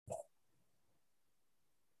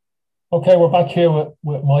Okay, we're back here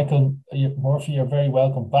with Michael Murphy. You're very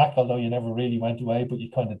welcome back, although you never really went away, but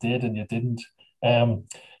you kind of did and you didn't. Um,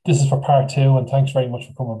 this is for part two, and thanks very much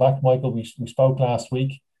for coming back, Michael. We spoke last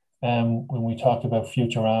week when we talked about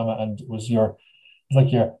Futurama, and it was your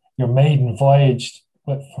maiden voyage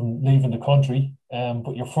from leaving the country,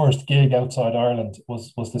 but your first gig outside Ireland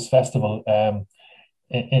was this festival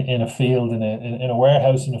in a field, in a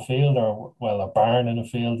warehouse in a field, or well, a barn in a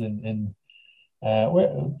field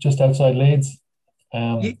just outside Leeds.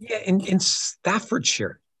 Yeah, Um, yeah, in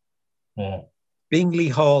Staffordshire, yeah, Bingley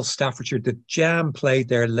Hall, Staffordshire. The Jam played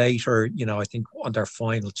there later, I think on their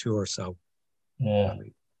final tour. So, yeah, um,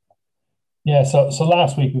 yeah. So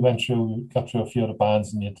last week we got through a few of the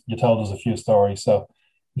bands, and you told us a few stories. So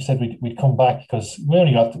we said we'd come back because we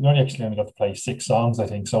only got to play six songs, I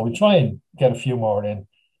think. So we try and get a few more in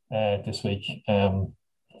this week.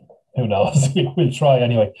 Who knows? We'll try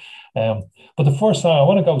anyway. Um, but the first song, I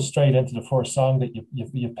want to go straight into the first song that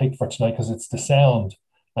you picked for tonight because it's the sound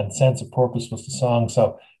and sense of purpose was the song.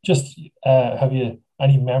 So just have you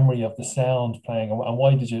any memory of the sound playing and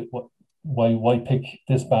why did you why pick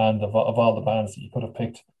this band of all the bands that you could have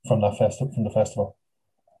picked from the festival?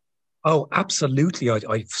 oh, absolutely.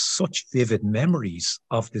 I've such vivid memories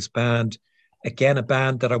of this band. Again, a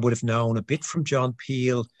band that I would have known a bit from John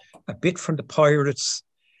Peel, a bit from the Pirates.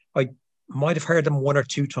 I might have heard them one or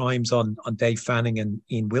two times on Dave Fanning and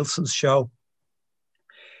Ian Wilson's show.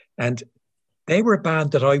 And they were a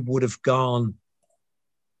band that I would have gone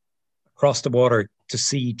across the water to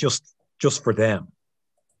see just for them.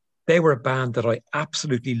 They were a band that I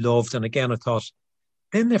absolutely loved. And again, I thought,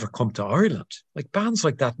 they'll never come to Ireland. Like bands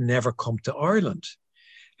like that never come to Ireland.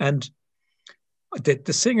 And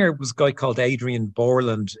the singer was a guy called Adrian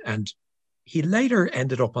Borland, and he later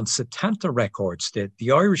ended up on Setanta Records,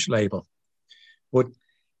 the Irish label. But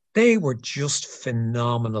they were just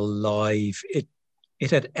phenomenal live.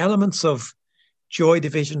 It had elements of Joy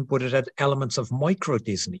Division, but it had elements of Micro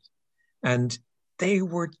Disney. And they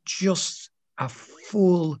were just a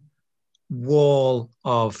full wall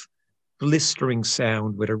of blistering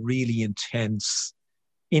sound with a really intense,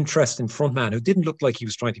 interesting frontman who didn't look like he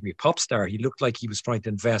was trying to be a pop star. He looked like he was trying to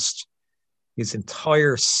invest his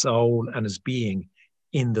entire soul and his being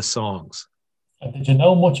in the songs. And did you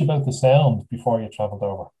know much about the sound before you traveled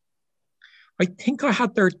over? I think I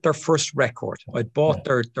had their first record. I Yeah, bought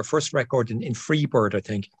their first record in Freebird, I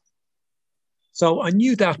think. So I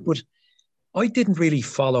knew that, but I didn't really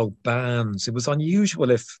follow bands. It was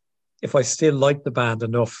unusual if I still liked the band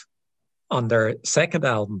enough on their second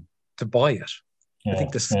album to buy it. I yeah,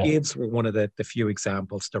 think the yeah. Skids were one of the few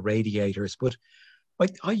examples, the Radiators, but I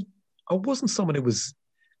I, I wasn't someone who was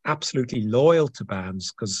absolutely loyal to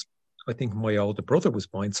bands because I think my older brother was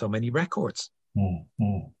buying so many records. Mm,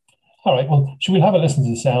 mm. All right. Well, should we have a listen to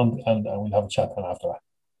the sound and we'll have a chat then after that?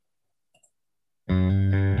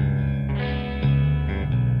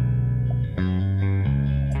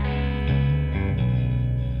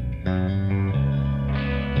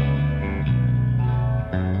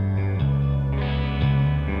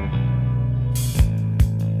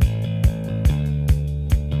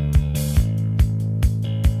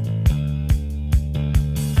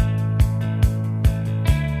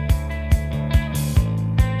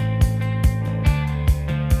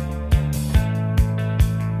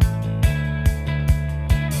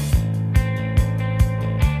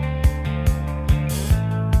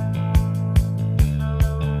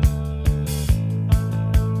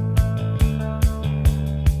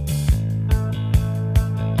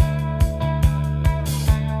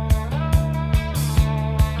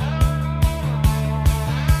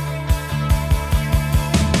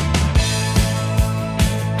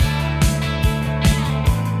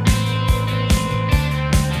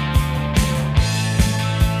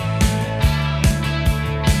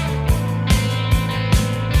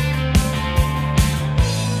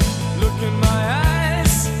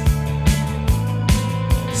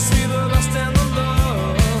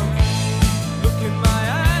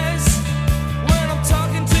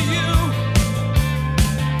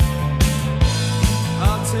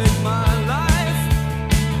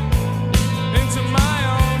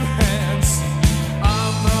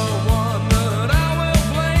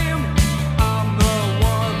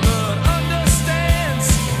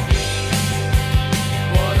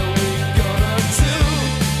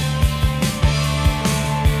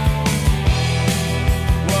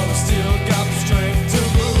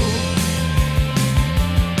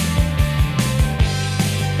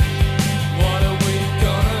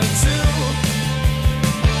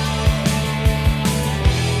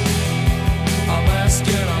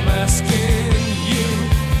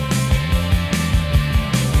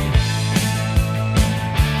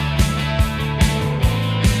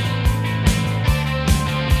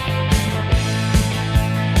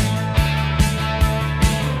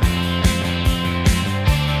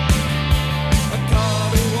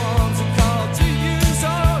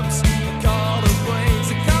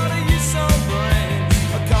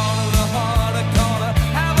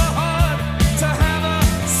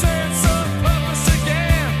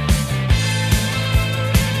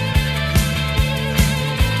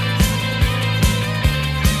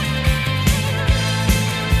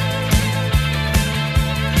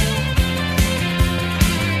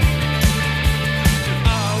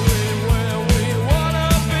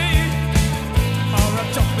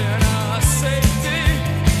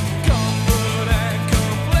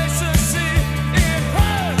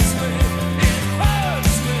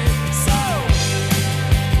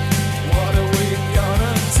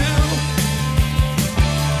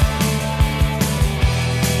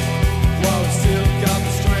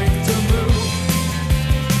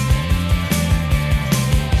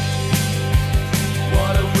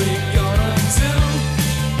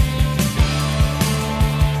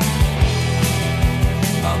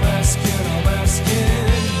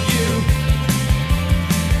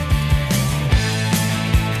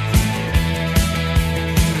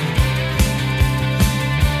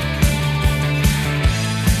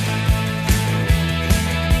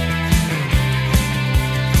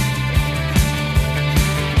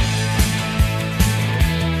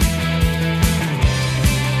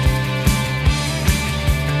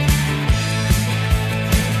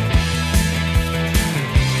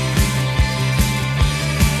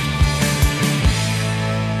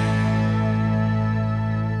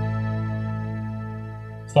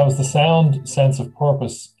 So that was the sound, sense of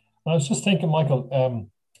purpose. And I was just thinking, Michael,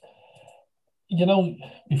 you know,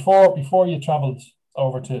 before you travelled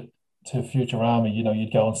over to Futurama,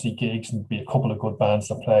 you'd go and see gigs and be a couple of good bands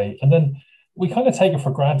to play, and then we kind of take it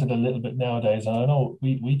for granted a little bit nowadays. And I know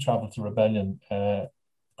we travel to Rebellion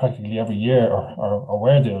practically every year, or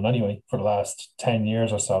we're doing anyway for the last 10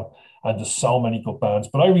 years or so. And there's so many good bands.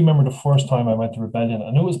 But I remember the first time I went to Rebellion,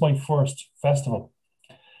 and it was my first festival,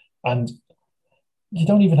 and you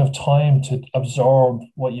don't even have time to absorb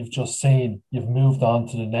what you've just seen. You've moved on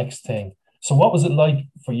to the next thing. So what was it like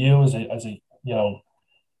for you as a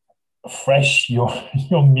fresh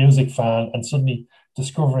young music fan, and suddenly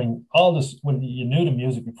discovering all this? Well, you knew the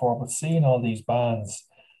music before, but seeing all these bands.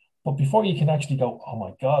 But before you can actually go, oh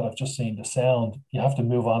my God, I've just seen the sound, you have to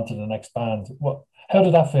move on to the next band. How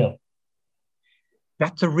did that feel?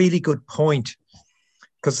 That's a really good point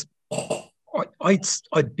because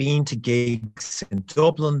I'd been to gigs in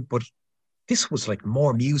Dublin, but this was like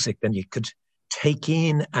more music than you could take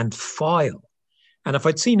in and file. And if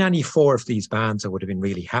I'd seen any four of these bands, I would have been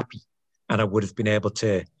really happy, and I would have been able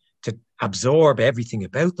to absorb everything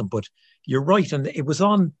about them. But you're right, and it was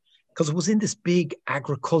on because it was in this big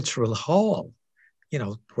agricultural hall,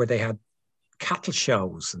 where they had cattle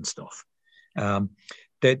shows and stuff.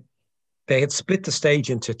 They they had split the stage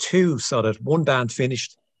into two so that one band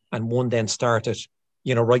finished and one then started,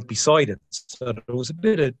 right beside it. So there was a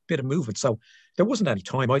bit of movement. So there wasn't any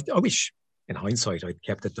time. I wish in hindsight I'd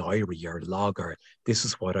kept a diary or a log, or this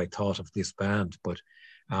is what I thought of this band. But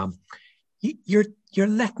um, you're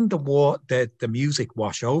letting the music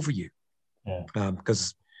wash over you, Yeah.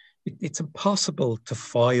 because it's impossible to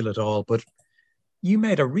file it all. But you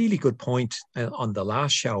made a really good point on the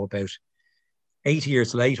last show about 8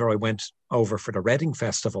 years later. I went over for the Reading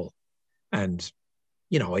Festival, and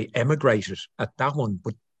I emigrated at that one,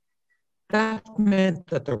 but that meant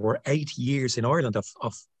that there were 8 years in Ireland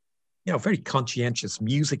of very conscientious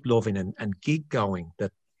music loving and gig going.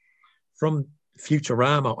 That from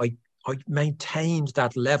Futurama, I maintained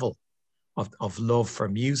that level of love for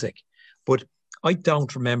music. But I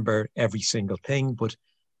don't remember every single thing, but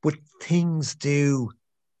things do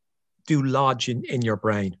lodge in your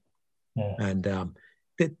brain. Yeah. And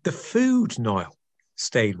the food, Niall,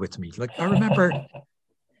 stayed with me. Like I remember,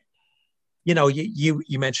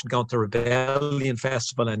 you mentioned going to Rebellion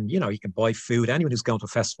Festival, and you can buy food. Anyone who's going to a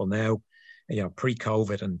festival now,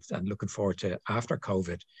 pre-COVID and looking forward to after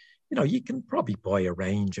COVID, you can probably buy a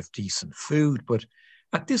range of decent food. But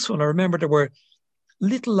at this one, I remember there were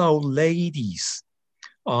little old ladies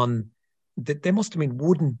on they must have been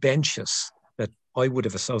wooden benches that I would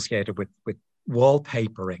have associated with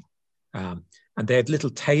wallpapering. And they had little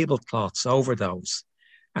tablecloths over those.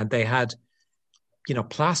 And they had,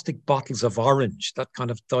 plastic bottles of orange, that kind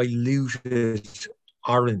of diluted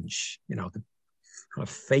orange, the kind of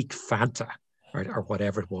fake Fanta or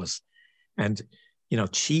whatever it was. And,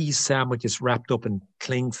 cheese sandwiches wrapped up in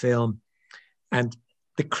cling film. And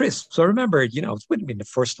the crisps, I remember, it wouldn't have been the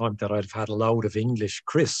first time that I'd have had a load of English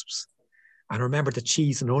crisps. And I remember the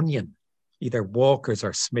cheese and onion, either Walker's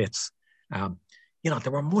or Smith's. They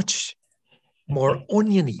were much more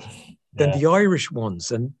oniony than Yeah. the Irish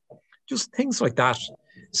ones, and just things like that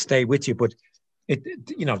stay with you. But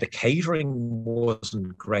the catering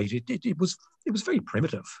wasn't great. It was very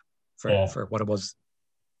primitive Yeah. for what it was.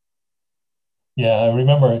 Yeah, I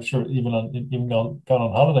remember sure even gone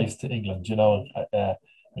on holidays to England, and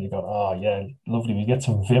you go, oh yeah, lovely. We get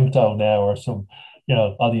some Vimto now, or some,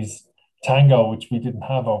 all these tango, which we didn't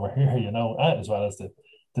have over here, as well as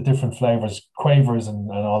the different flavors, quavers and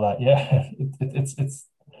all that. Yeah, it's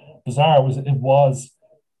bizarre. It was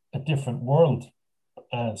a different world,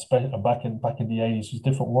 and especially back in the 80s, it was a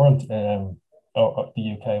different world.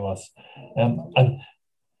 The UK was, and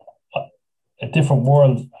a different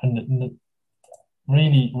world, and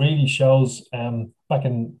really shows back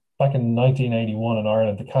in 1981 in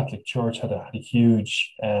Ireland, the Catholic Church had a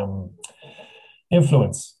huge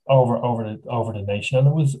influence over the nation, and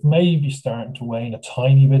it was maybe starting to wane a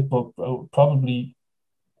tiny bit, but probably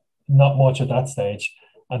not much at that stage.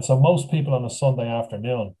 And so most people on a Sunday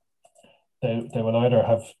afternoon, they will either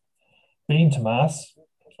have been to mass,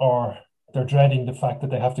 or they're dreading the fact that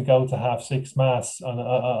they have to go to half six mass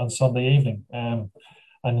on Sunday evening. And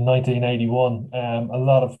in 1981, a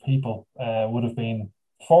lot of people would have been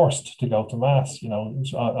forced to go to mass,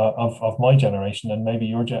 of my generation, and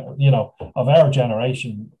maybe of our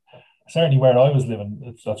generation. Certainly, where I was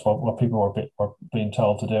living, that's what people were being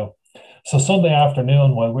told to do. So Sunday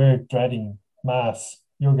afternoon, while we're dreading mass,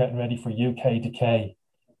 you're getting ready for UK Decay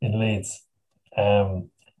in Leeds,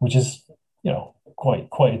 which is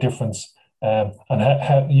quite a difference. And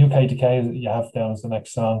UK Decay you have down as the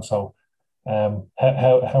next song. So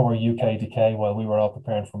how were UK Decay while we were all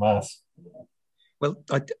preparing for Mass? Well,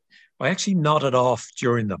 I actually nodded off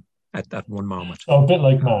during them at that one moment. So a bit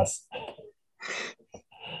like Mass.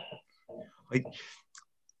 I,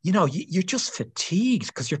 you're just fatigued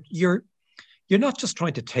because you're not just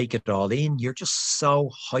trying to take it all in. You're just so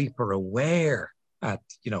hyper aware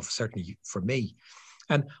certainly for me.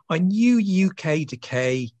 And I knew UK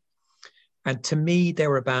Decay, and to me, they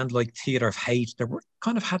were a band like Theatre of Hate. They were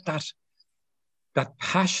kind of had that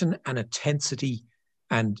passion and intensity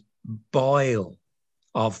and bile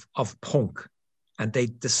of punk, and they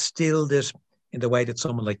distilled it in the way that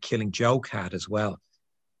someone like Killing Joke had as well.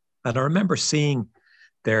 And I remember seeing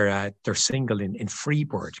their single in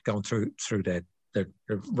Freebird going through the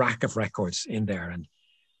rack of records in there. And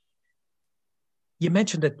you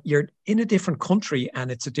mentioned that you're in a different country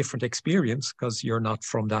and it's a different experience because you're not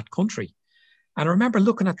from that country. And I remember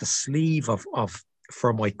looking at the sleeve of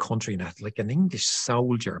For My Country, and that, like an English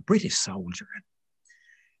soldier, a British soldier.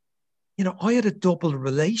 I had a double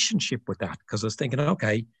relationship with that because I was thinking,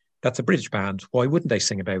 okay, that's a British band. Why wouldn't they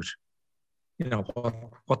sing about,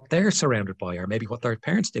 what they're surrounded by, or maybe what their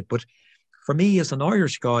parents did? But for me, as an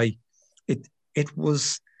Irish guy, it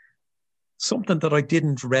was something that I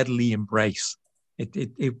didn't readily embrace.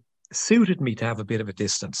 It suited me to have a bit of a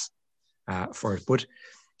distance for it. But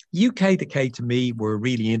UK Decay to me were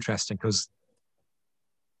really interesting because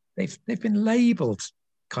they've been labelled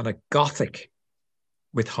kind of gothic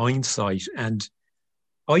with hindsight, and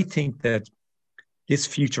I think that this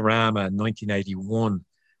Futurama in 1981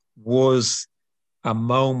 was a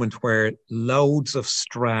moment where loads of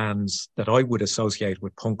strands that I would associate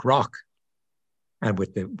with punk rock and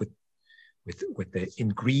with the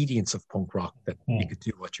ingredients of punk rock that you could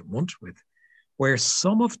do what you want with, where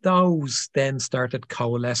some of those then started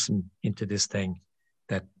coalescing into this thing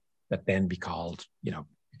that then became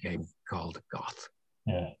called goth.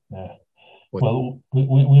 Yeah. Well,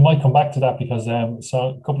 we might come back to that because a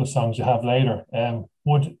couple of songs you have later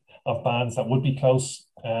of bands that would be close,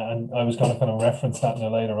 and I was going to kind of reference that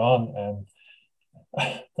later on.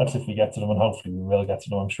 That's if we get to them, and hopefully we will get to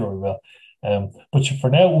them. I'm sure we will. But for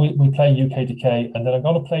now, we play UK Decay, and then I'm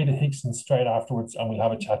going to play the Hicksons straight afterwards, and we'll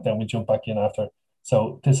have a chat. Then we jump back in after.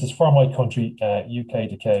 So this is For My Country, UK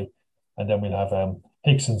Decay, and then we'll have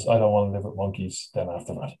Hicksons, I Don't Want to Live with Monkeys. Then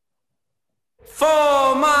after that.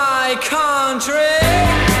 For my country.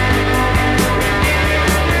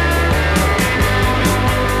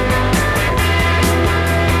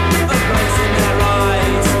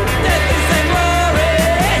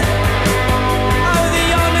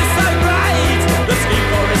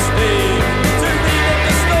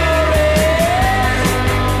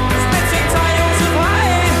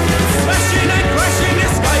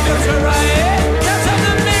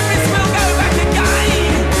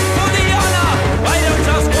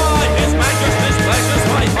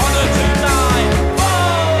 Honor to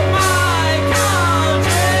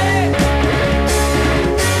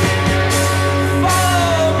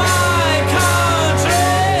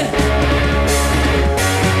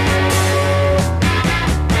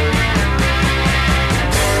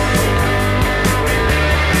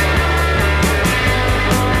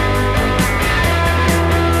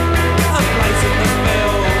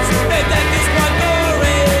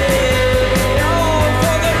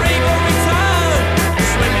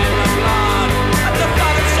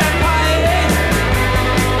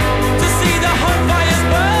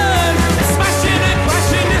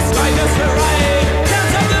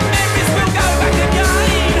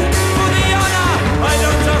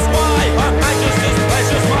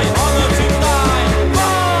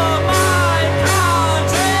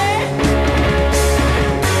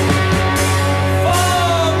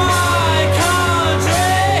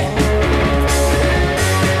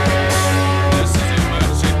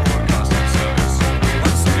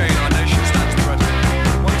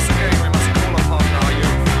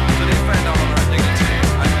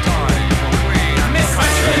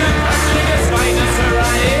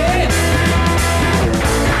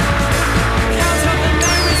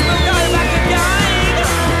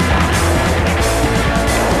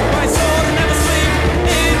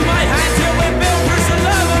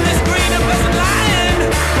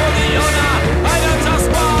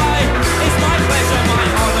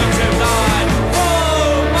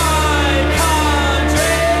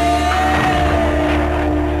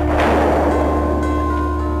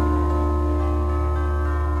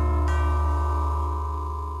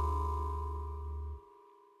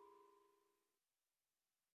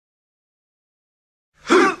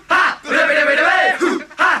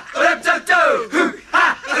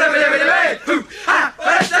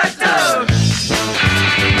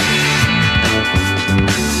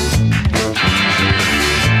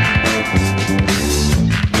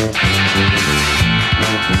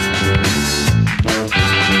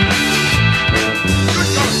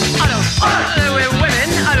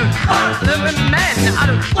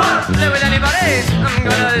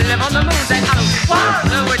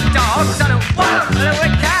live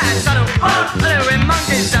with cats. I don't want to live with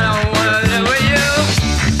monkeys. I don't want to live with you.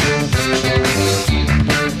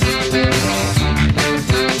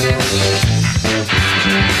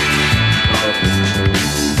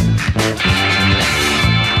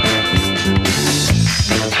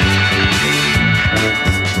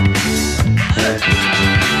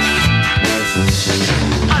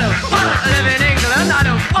 I don't want to live in England. I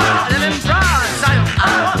don't want to live in France. I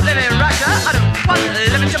don't want to live in Russia. I don't want to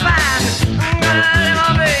live in Japan. I'm gonna live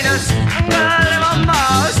on Venus. I'm gonna live on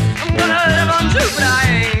Mars. I'm gonna live on Jupiter. I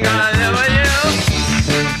ain't gonna live with you.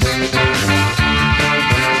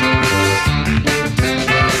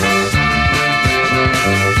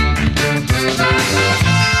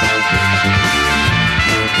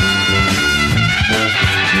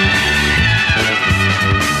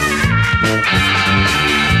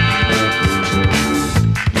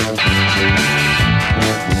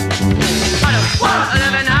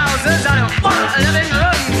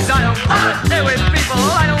 Live with people,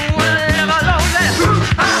 I don't want to live alone.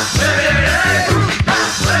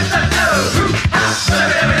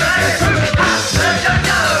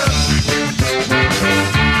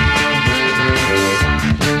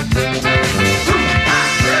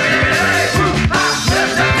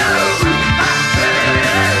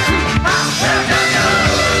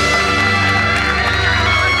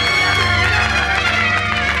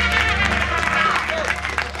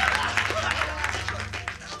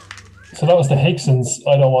 So that was the Hicksons,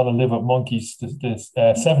 I Don't Want to Live with Monkeys, this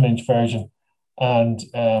 7-inch version. And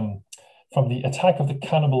from the Attack of the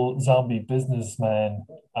Cannibal Zombie Businessman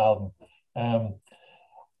album.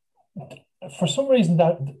 For some reason,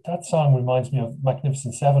 that song reminds me of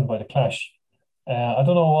Magnificent Seven by The Clash. I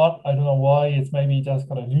don't know why. It's maybe that's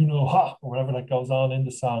kind of, ha, or whatever that goes on in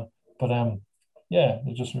the song. But yeah,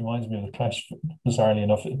 it just reminds me of The Clash, bizarrely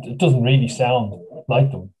enough. It doesn't really sound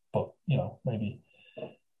like them, but, maybe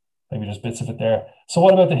there's bits of it there. So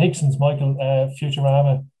what about the Hicksons, Michael?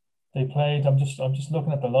 Futurama, they played. I'm just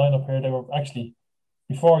looking at the lineup here. They were actually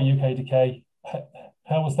before UK Decay.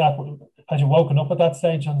 How was that? Had you woken up at that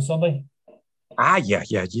stage on Sunday? Yeah.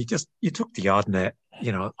 You took the odd nap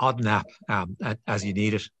as you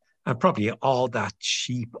needed, and probably all that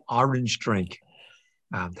cheap orange drink,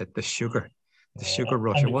 that the sugar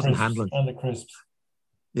rush. It wasn't handling, and the crisps.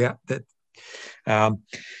 Yeah,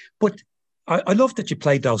 but I love that you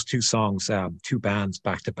played those two songs, two bands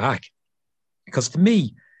back to back, because to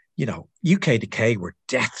me, UK Decay were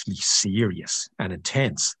deathly serious and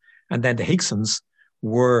intense, and then the Hicksons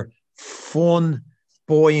were fun,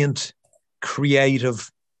 buoyant,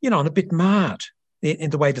 creative, and a bit mad in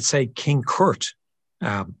the way that, say, King Kurt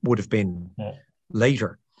would have been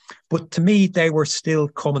later. But to me, they were still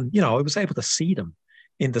coming. I was able to see them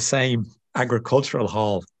in the same agricultural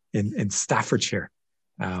hall in Staffordshire.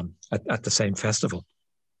 At the same festival.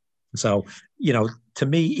 So, to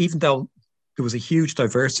me, even though there was a huge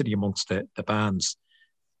diversity amongst the bands,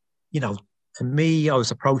 to me, I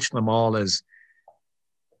was approaching them all as,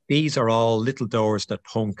 these are all little doors that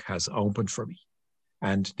punk has opened for me.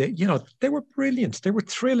 And, they were brilliant. They were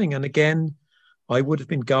thrilling. And again, I would have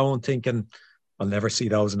been going thinking, I'll never see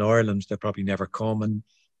those in Ireland. They'll probably never come. And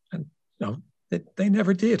they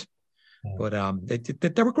never did. But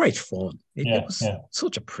they were great fun. It was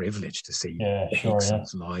such a privilege to see the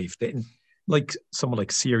Hicksons live. Like someone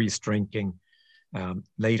like Serious Drinking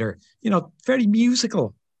later, very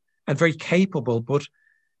musical and very capable, but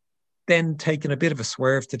then taking a bit of a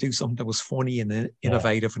swerve to do something that was funny and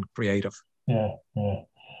innovative and creative. Yeah.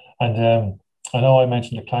 And I know I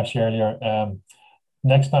mentioned the Clash earlier.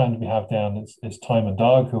 Next band we have down is Time and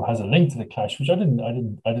Dog, who has a link to the Clash, which I didn't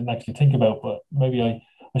actually think about, but maybe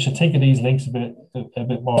I should think of these links a bit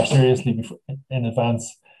more seriously in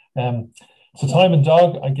advance. So Time and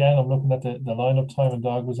Dog, again, I'm looking at the lineup. Time and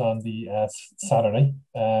Dog was on the Saturday,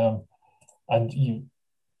 and it's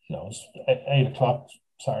 8 o'clock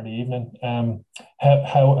Saturday evening. How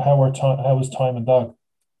was Time and Dog?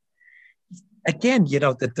 Again,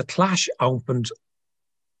 the Clash opened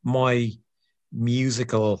my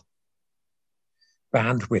musical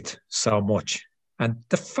bandwidth so much, and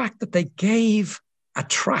the fact that they gave a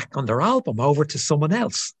track on their album over to someone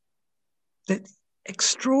else, that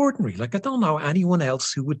extraordinary. Like, I don't know anyone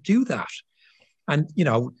else who would do that. And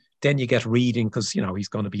then you get reading, because he's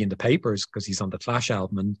going to be in the papers because he's on the Clash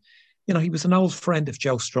album, and he was an old friend of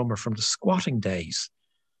Joe Strummer from the squatting days.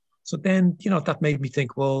 So then that made me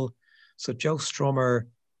think, well, so Joe Strummer,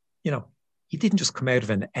 he didn't just come out of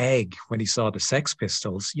an egg when he saw the Sex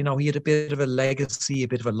Pistols. He had a bit of a legacy, a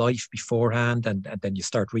bit of a life beforehand. And then you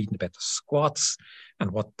start reading about the squats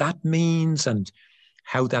and what that means and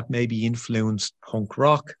how that maybe influenced punk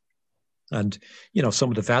rock. and, you know, some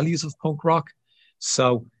of the values of punk rock.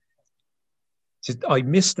 So I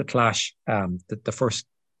missed the Clash the first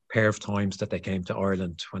pair of times that they came to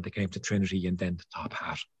Ireland, when they came to Trinity and then the Top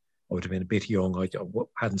Hat. I would have been a bit young. I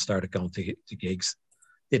hadn't started going to gigs.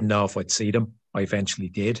 Didn't know if I'd see them. I eventually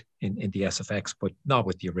did in the SFX, but not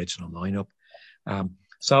with the original lineup.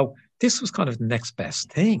 So this was kind of the next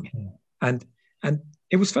best thing. And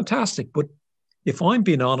it was fantastic. But if I'm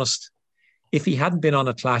being honest, if he hadn't been on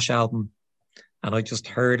a Clash album and I just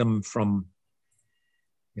heard him from,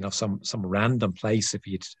 you know, some random place, if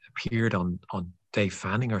he'd appeared on Dave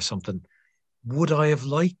Fanning or something, would I have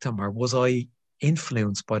liked him, or was I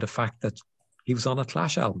influenced by the fact that he was on a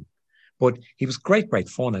Clash album? But he was great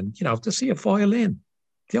fun. And, you know, to see a violin,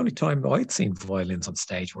 the only time I'd seen violins on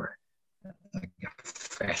stage were like a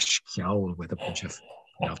fresh cowl with a bunch of,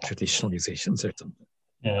 you know, traditional musicians or something.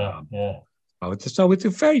 Yeah. So it's a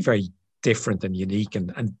very, very different and unique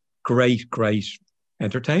and great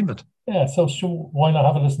entertainment. Yeah, so why not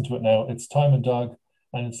have a listen to it now? It's Time and Dog,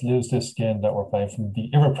 and it's Lose This Skin that we're playing from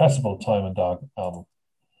the irrepressible Time and Dog album.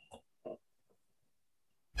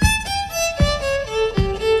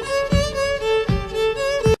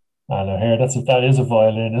 And I hear that is a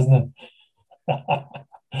violin, isn't it?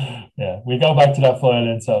 Yeah, we go back to that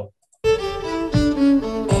violin, so.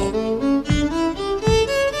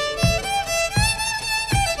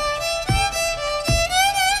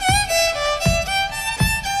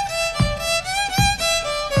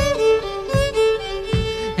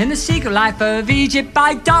 In The Secret Life of Egypt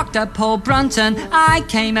by Dr. Paul Brunton, I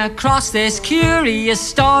came across this curious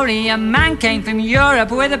story. A man came from Europe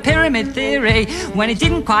with a pyramid theory. When it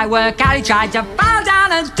didn't quite work out, he tried to fall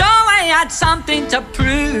down a doorway. Had something to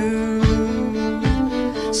prove.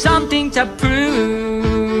 Something to prove.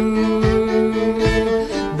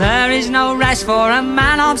 There is no rest for a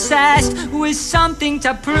man obsessed with something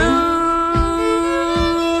to prove.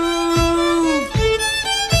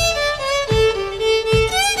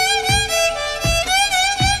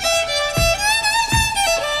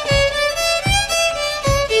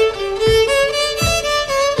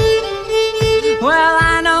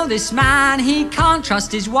 This man, he can't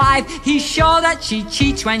trust his wife. He's sure that she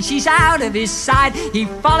cheats when she's out of his sight. He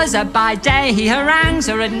follows her by day, he harangues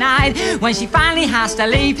her at night. When she finally has to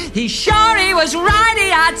leave, he's sure he was right. He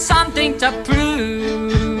had something to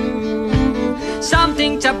prove.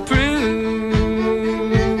 Something to prove.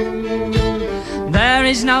 There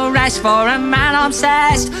is no rest for a man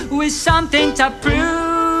obsessed with something to prove.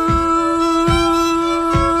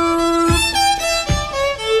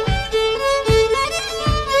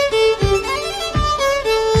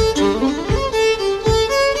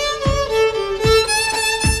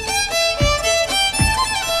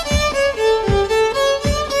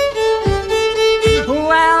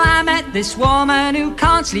 This woman who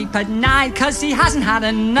can't sleep at night 'cause he hasn't had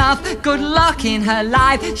enough good luck in her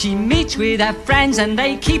life. She meets with her friends and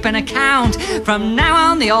they keep an account. From now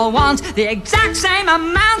on they all want the exact same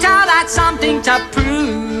amount. Oh, that's something to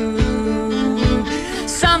prove.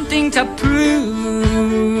 Something to prove.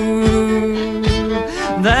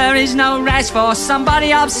 There is no rest for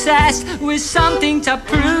somebody obsessed with something to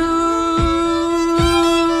prove.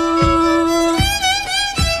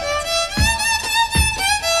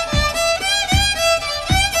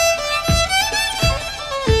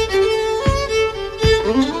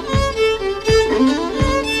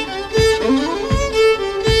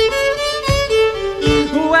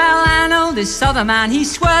 This other man, he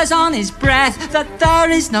swears on his breath that there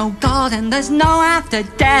is no God and there's no after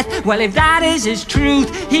death. Well, if that is his truth,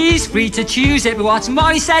 he's free to choose it. But what's more,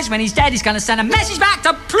 he says when he's dead, he's gonna send a message back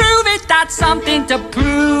to prove it. That's something to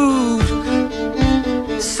prove.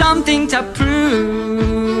 Something to prove.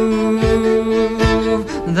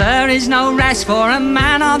 There is no rest for a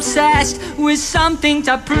man obsessed with something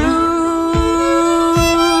to prove.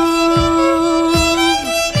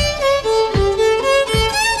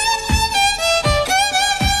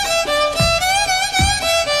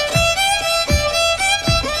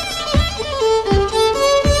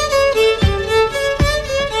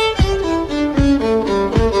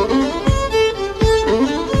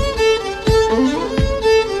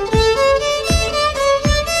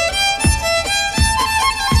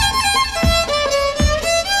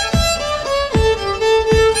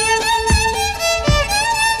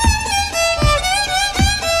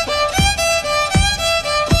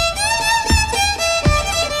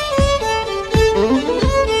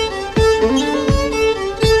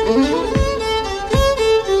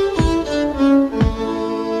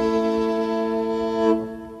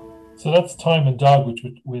 Time and Dog, which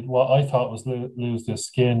with what I thought was Lose This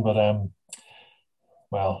Skin, but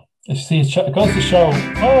well, You see, it goes to show.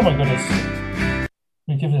 Oh my goodness,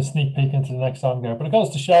 we give it a sneak peek into the next song there. But it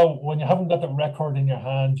goes to show when you haven't got the record in your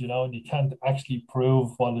hand, and you can't actually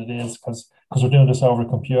prove what it is because we're doing this over a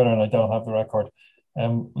computer and I don't have the record.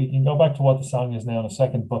 We can go back to what the song is now in a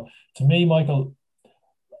second. But to me, Michael,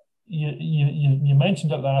 you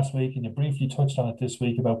mentioned it last week and you briefly touched on it this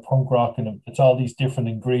week about punk rock and it's all these different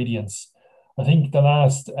ingredients. I think the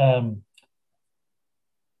last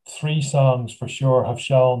three songs for sure have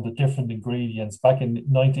shown the different ingredients back in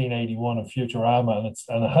 1981 of Futurama,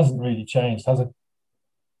 and it hasn't really changed, has it?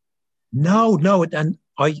 No, and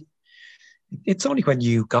it's only when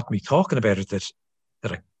you got me talking about it that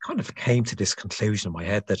I kind of came to this conclusion in my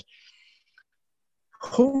head that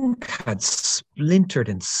punk had splintered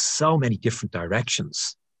in so many different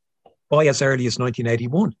directions by as early as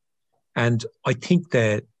 1981. And I think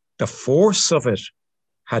the force of it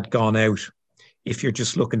had gone out if you're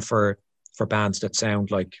just looking for bands that sound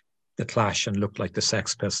like The Clash and look like the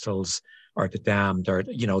Sex Pistols or the Damned or,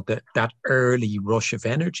 that early rush of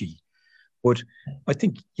energy. But I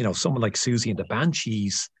think, someone like Susie and the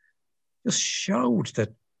Banshees just showed that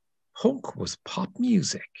punk was pop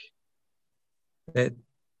music. That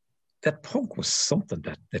punk was something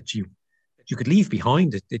that you could leave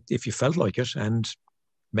behind it if you felt like it. And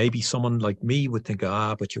maybe someone like me would think,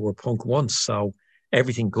 but you were punk once, so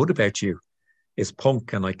everything good about you is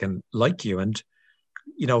punk and I can like you. And,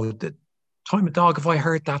 the Time of Dog, if I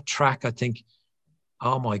heard that track, I think,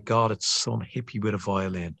 oh my God, it's some hippie with a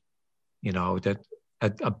violin, that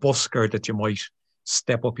a busker that you might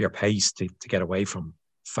step up your pace to get away from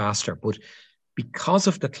faster. But because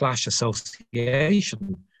of the Clash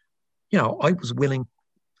association, I was willing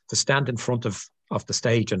to stand in front of the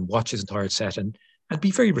stage and watch his entire set and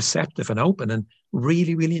be very receptive and open and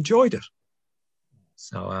really, really enjoyed it.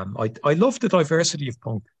 So I love the diversity of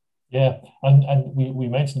punk. Yeah, and we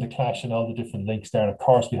mentioned the Clash and all the different links there, and of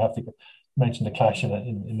course we have to mention the Clash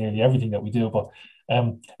in nearly everything that we do. But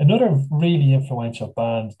another really influential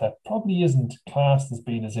band that probably isn't classed as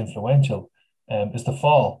being as influential is the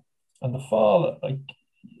Fall. And the Fall, like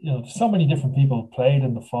so many different people played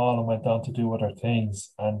in the Fall and went on to do other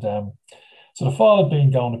things. And so the Fall had been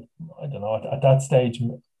going, I don't know, at that stage,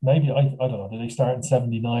 maybe I don't know, did they start in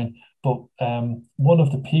 79? But one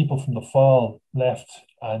of the people from the Fall left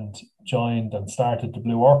and joined and started the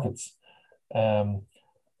Blue Orchids. And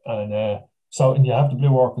you have the Blue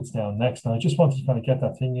Orchids down next. And I just wanted to kind of get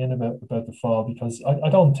that thing in about the Fall because I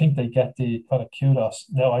don't think they get the kind of kudos.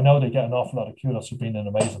 Now, I know they get an awful lot of kudos for being an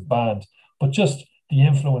amazing band, but just the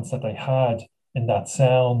influence that they had in that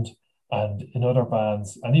sound and in other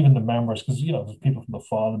bands and even the members, because, there's people from the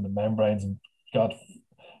Fall and the Membranes and God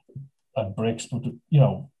and Bricks, but,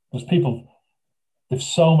 there's people. There's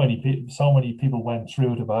so many people went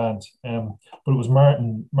through the band, but it was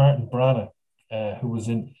Martin Branagh who was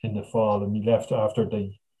in the Fall, and he left after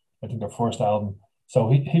I think their first album. So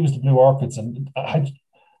he was the Blue Orchids, and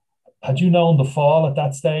had you known the Fall at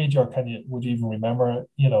that stage, or would you even remember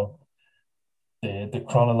the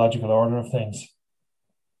chronological order of things?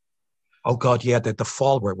 Oh God, yeah, the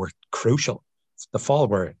Fall were crucial. The Fall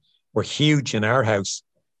were huge in our house.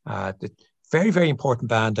 Very, very important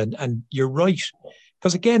band. And you're right.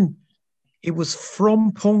 Because again, it was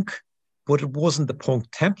from punk, but it wasn't the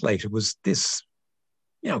punk template. It was this,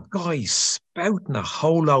 guys spouting a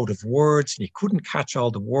whole load of words and you couldn't catch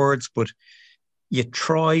all the words, but you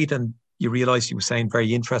tried and you realized you were saying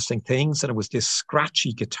very interesting things. And it was this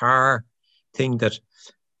scratchy guitar thing that,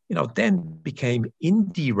 then became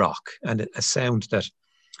indie rock and a sound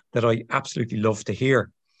that I absolutely love to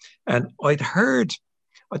hear. And I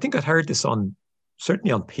think I'd heard this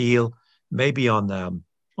certainly on Peel, maybe on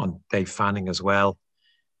Dave Fanning as well,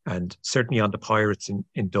 and certainly on the Pirates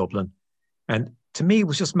in Dublin. And to me, it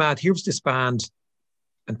was just mad. Here was this band,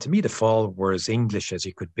 and to me, the Fall were as English as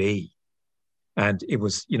you could be. And it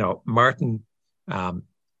was, Martin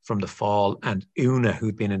from the Fall and Una,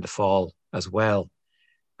 who'd been in the Fall as well.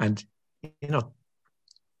 And, they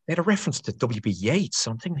had a reference to W.B. Yeats.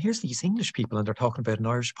 So I'm thinking, here's these English people, and they're talking about an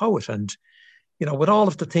Irish poet. And with all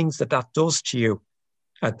of the things that does to you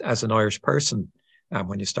as an Irish person,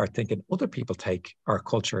 when you start thinking other people take our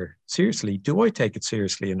culture seriously, do I take it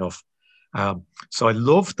seriously enough? So I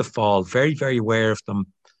love the Fall, very, very aware of them.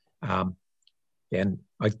 And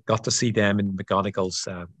I got to see them in McGonagall's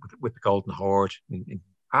with the Golden Horde, in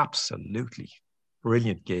absolutely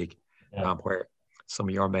brilliant gig, where some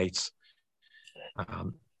of your mates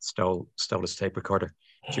stole his tape recorder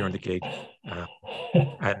during the gig.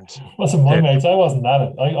 And wasn't my mates. I wasn't at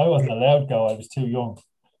it. I wasn't allowed to go. I was too young.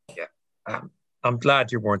 Yeah. I'm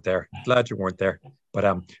glad you weren't there. Glad you weren't there. But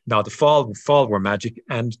no, the fall were magic,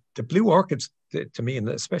 and the Blue Orchids to me, and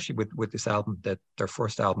especially with this album, that their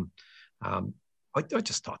first album, I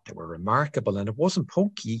just thought they were remarkable, and it wasn't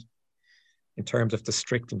punky in terms of the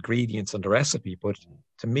strict ingredients and the recipe, but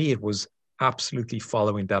to me, it was absolutely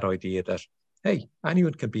following that idea that hey,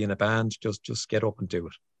 anyone can be in a band, just get up and do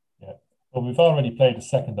it. Yeah. Well, we've already played a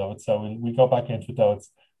second of it, so we go back into it though.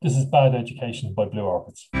 This is Bad Education by Blue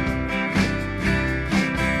Orchids.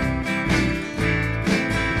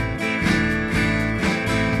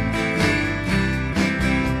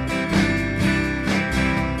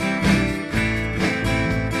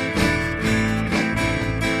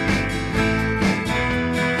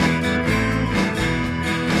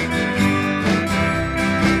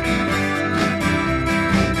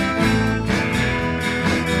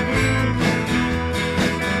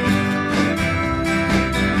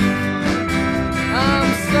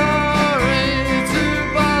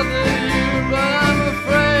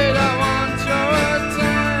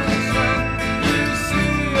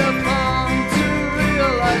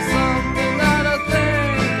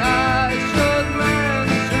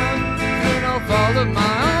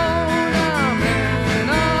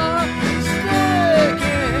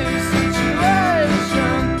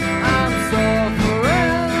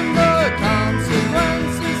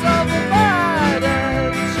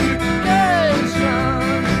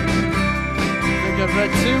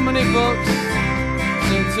 Books,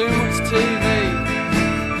 seen too much TV,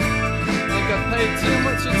 think I paid too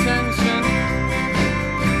much attention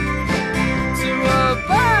to a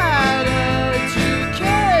bad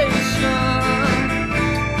education.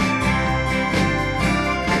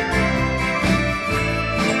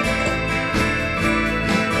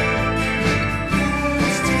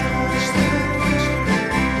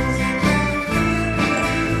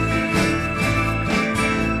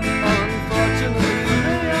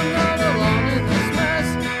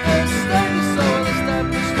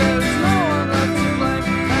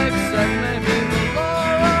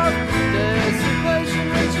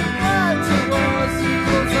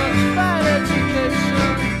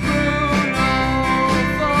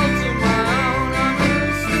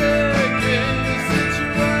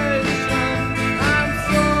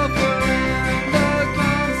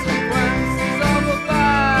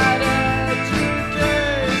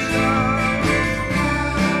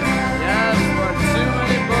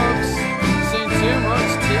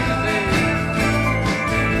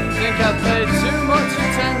 I paid too much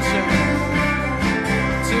attention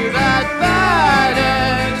to that bad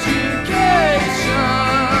education.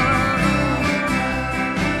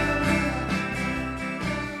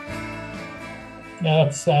 Yeah,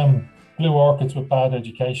 that's Blue Orchids with Bad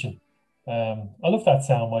Education. I love that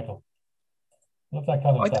sound, Michael. I love that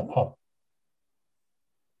kind of that pop.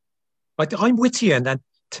 I'm with you, and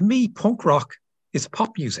to me, punk rock is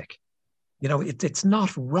pop music. You know, it's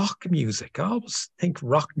not rock music. I always think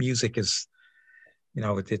rock music is, you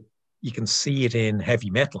know, you can see it in heavy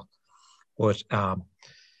metal. But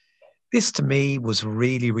this to me was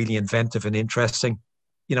really, really inventive and interesting.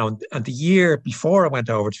 You know, and the year before I went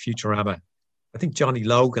over to Futurama, I think Johnny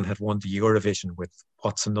Logan had won the Eurovision with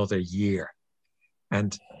What's Another Year.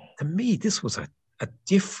 And to me, this was a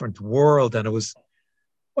different world. And I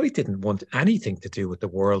didn't want anything to do with the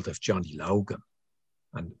world of Johnny Logan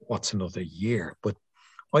and What's Another Year, but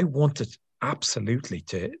I wanted absolutely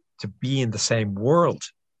to be in the same world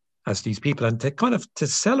as these people and to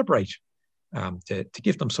celebrate, to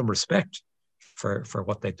give them some respect for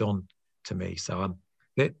what they've done to me. So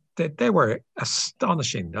they were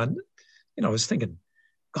astonishing. And, you know, I was thinking,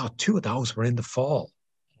 God, 2 of those were in the fall.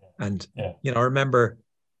 And, you know, I remember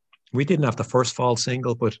we didn't have the first fall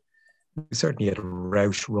single, but we certainly had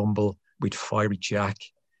Roush Rumble, we'd Fiery Jack,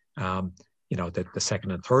 you know, the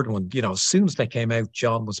second and third one, you know, as soon as they came out,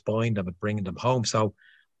 John was buying them and bringing them home. So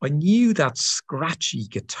I knew that scratchy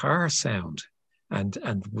guitar sound and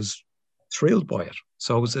was thrilled by it.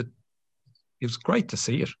 So it was great to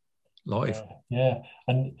see it live. Yeah.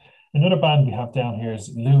 And another band we have down here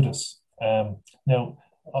is Ludus. Now,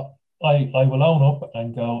 I will own up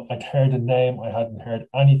and go, I'd heard a name, I hadn't heard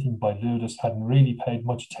anything by Ludus, hadn't really paid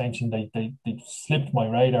much attention. They slipped my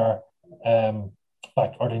radar.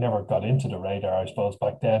 Back, or they never got into the radar, I suppose,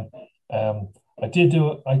 back then. I did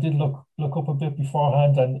look up a bit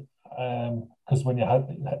beforehand, and because when you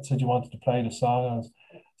had said you wanted to play the song, I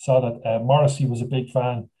saw that Morrissey was a big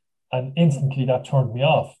fan, and instantly that turned me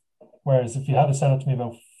off. Whereas if you had said it to me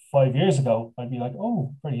about 5 years ago, I'd be like,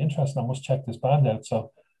 oh, very interesting, I must check this band out.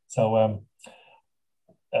 So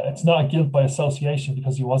it's not a guilt by association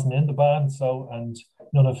because he wasn't in the band. So, and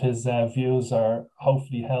none of his views are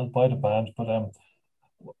hopefully held by the band. But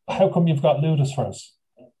how come you've got Ludus for us?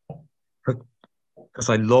 Because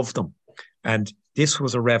I love them. And this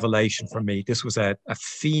was a revelation for me. This was a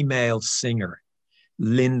female singer,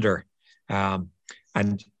 Linder. And,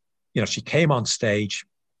 she came on stage.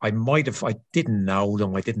 I didn't know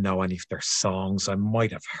them. I didn't know any of their songs. I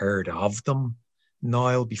might have heard of them,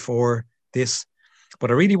 Niall, before this.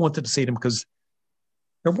 But I really wanted to see them because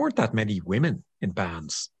there weren't that many women in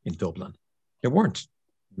bands in Dublin. There weren't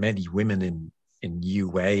many women in new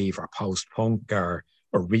wave or post-punk or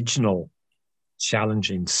original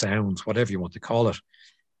challenging sounds, whatever you want to call it.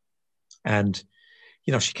 And,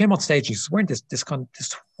 she came on stage and she was wearing this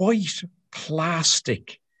white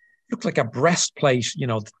plastic, looked like a breastplate,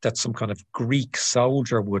 that some kind of Greek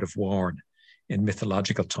soldier would have worn in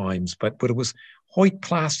mythological times, but it was white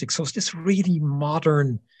plastic. So it's this really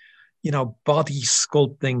modern, body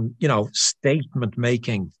sculpting, statement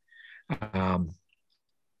making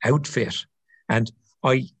outfit. And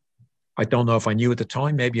I don't know if I knew at the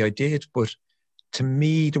time, maybe I did, but to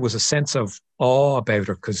me, there was a sense of awe about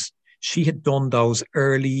her because she had done those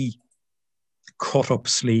early cut-up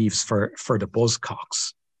sleeves for the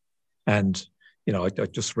Buzzcocks. And, I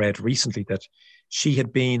just read recently that she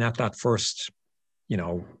had been at that first,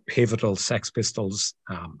 pivotal Sex Pistols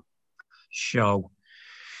show,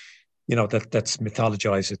 that's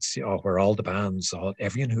mythologized. It's where all the bands,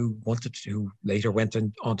 everyone who wanted to later went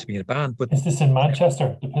on to be in a band. But is this in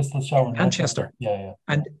Manchester, the Pistols show in Manchester? Yeah.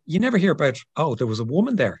 And you never hear about, there was a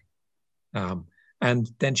woman there.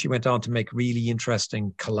 And then she went on to make really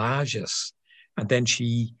interesting collages. And then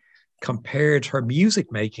she compared her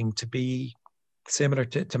music making to be similar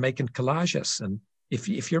to making collages. And if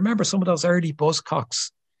you remember some of those early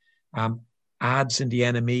Buzzcocks ads in the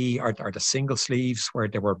NME or the single sleeves where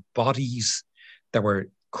there were bodies that were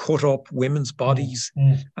cut up, women's bodies.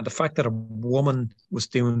 And the fact that a woman was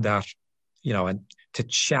doing that, and to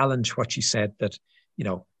challenge what she said, that,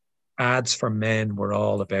 ads for men were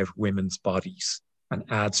all about women's bodies and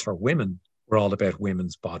ads for women were all about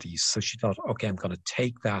women's bodies. So she thought, okay, I'm going to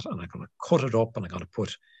take that and I'm going to cut it up and I'm going to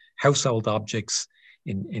put household objects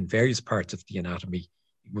in various parts of the anatomy.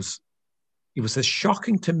 It was as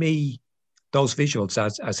shocking to me, those visuals,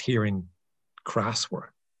 as hearing Crass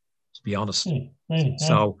were, to be honest. Really? Yeah.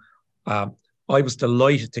 So I was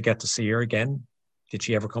delighted to get to see her again. Did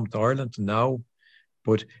she ever come to Ireland? No.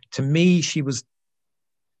 But to me, she was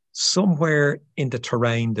somewhere in the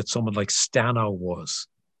terrain that someone like Stano was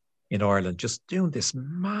in Ireland, just doing this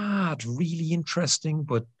mad, really interesting,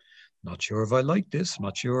 but not sure if I like this,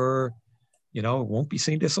 not sure, won't be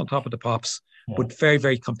seeing this on Top of the Pops, but very,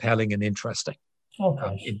 very compelling and interesting.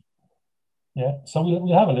 Okay. So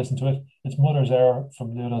we'll have a listen to it. It's Mother's Error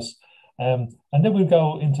from Ludus. And then we'll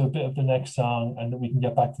go into a bit of the next song and then we can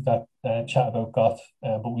get back to that chat about goth.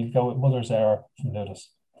 But we'll go with Mother's Error from Ludus.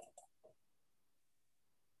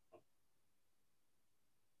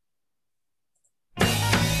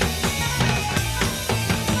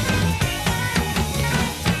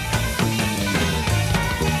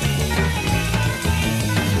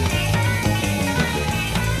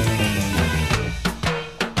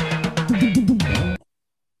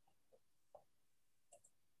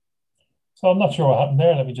 So I'm not sure what happened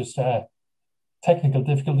there. Let me just technical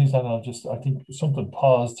difficulties, and I think something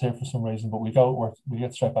paused here for some reason. But we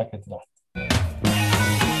get straight back into that.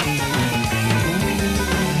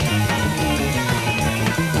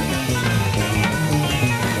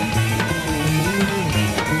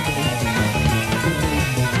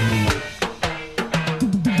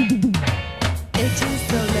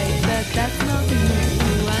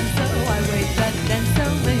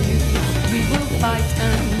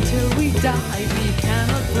 Die, we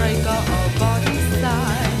cannot break our body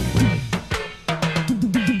side.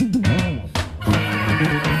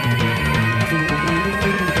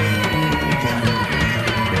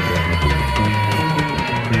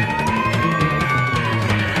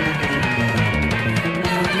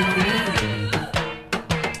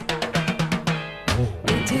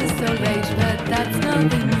 It is so late, but that's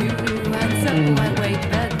nothing new. And so I wait,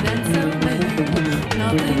 but then so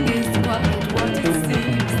nothing is quite what it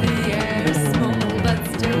seems. The air is small, but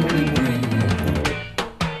still we breathe.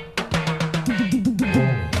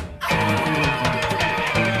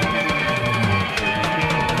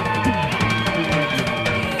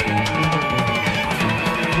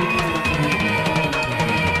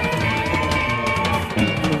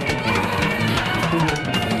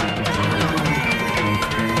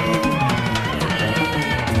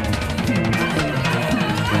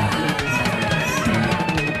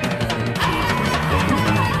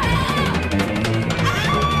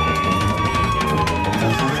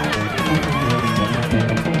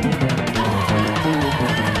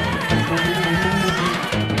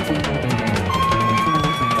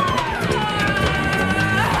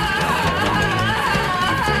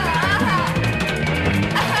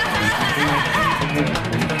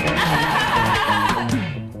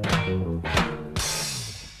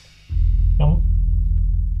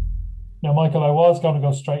 going to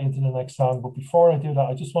go straight into the next song, but before I do that,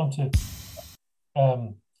 I just want to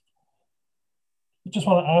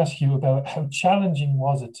ask you about how challenging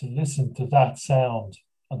was it to listen to that sound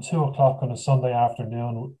on 2 o'clock on a Sunday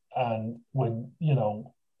afternoon, and when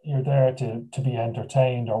you're there to be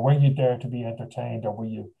entertained, or were you there to be entertained, or were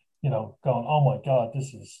you going, oh my God,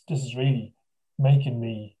 this is really making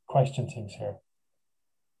me question things here.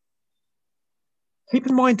 Keep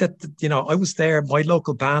in mind that, I was there, my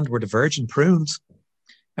local band were the Virgin Prunes,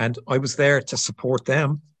 and I was there to support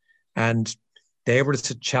them, and they were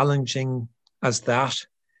as challenging as that.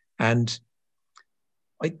 And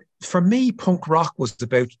for me, punk rock was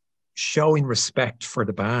about showing respect for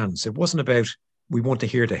the bands. It wasn't about, we want to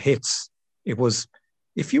hear the hits. It was,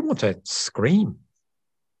 if you want to scream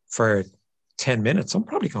for 10 minutes, I'm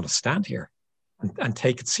probably going to stand here and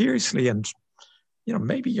take it seriously. And,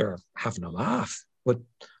 maybe you're having a laugh, but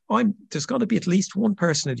there's going to be at least one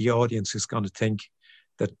person in the audience who's going to think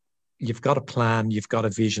that you've got a plan, you've got a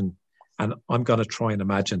vision, and I'm going to try and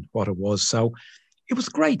imagine what it was. So it was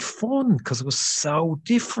great fun because it was so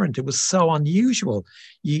different. It was so unusual.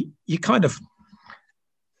 You kind of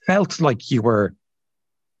felt like you were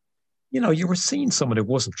seeing someone who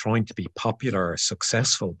wasn't trying to be popular or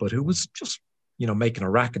successful, but who was just, making a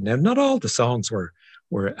racket. Now, not all the songs were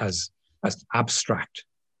as abstract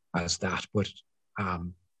as that, but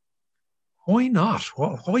why not?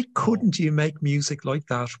 Why couldn't you make music like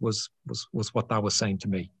that was what that was saying to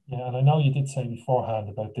me. Yeah, and I know you did say beforehand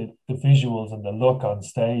about the visuals and the look on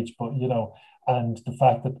stage, but, and the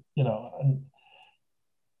fact that, and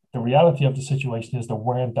the reality of the situation is there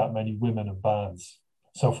weren't that many women in bands.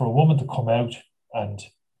 So for a woman to come out and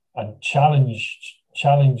challenge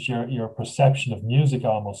your perception of music,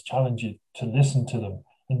 almost challenge you to listen to them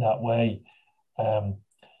in that way,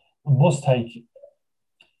 must take,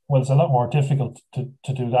 well, it's a lot more difficult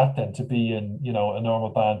to do that than to be in, a normal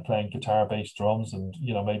band playing guitar, bass, drums, and,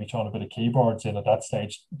 maybe throwing a bit of keyboards in at that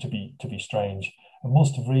stage to be strange. It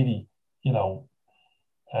must have really, been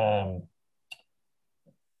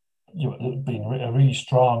a really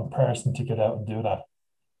strong person to get out and do that.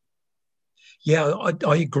 Yeah,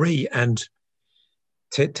 I agree. And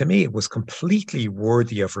to me, it was completely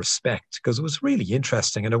worthy of respect because it was really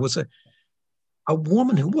interesting. And it was a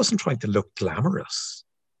woman who wasn't trying to look glamorous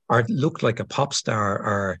or look like a pop star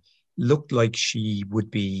or looked like she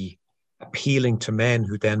would be appealing to men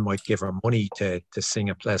who then might give her money to sing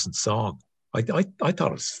a pleasant song. I thought it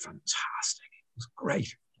was fantastic. It was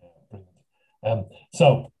great. Yeah,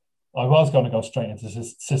 so I was going to go straight into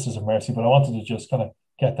Sisters of Mercy, but I wanted to just kind of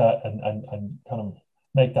get that and kind of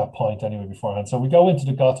make that point anyway beforehand. So we go into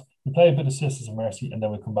the gut, we play a bit of Sisters of Mercy, and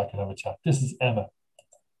then we come back and have a chat. This is Emma.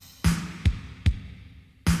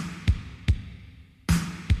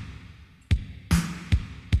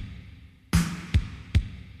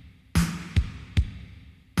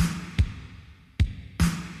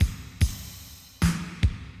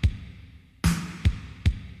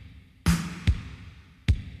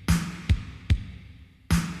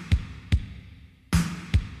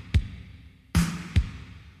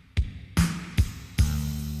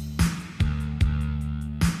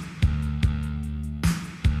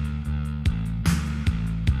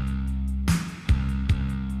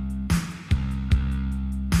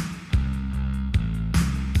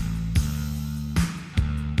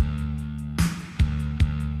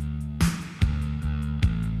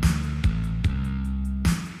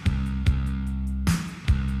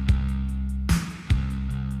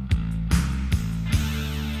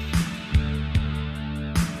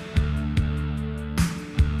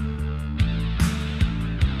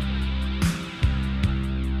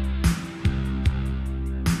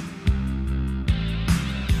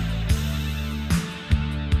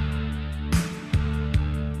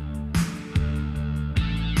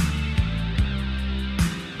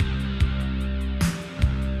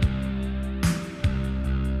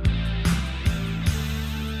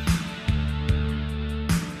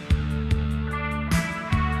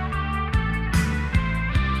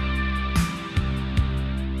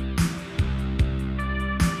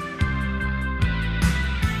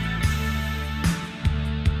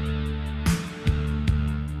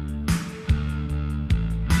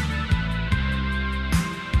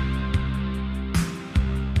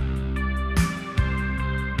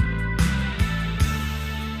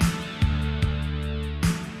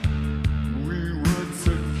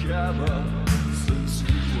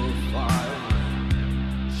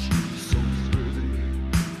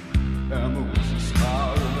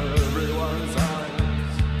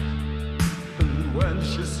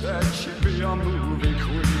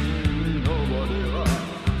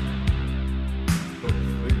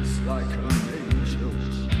 like an angel.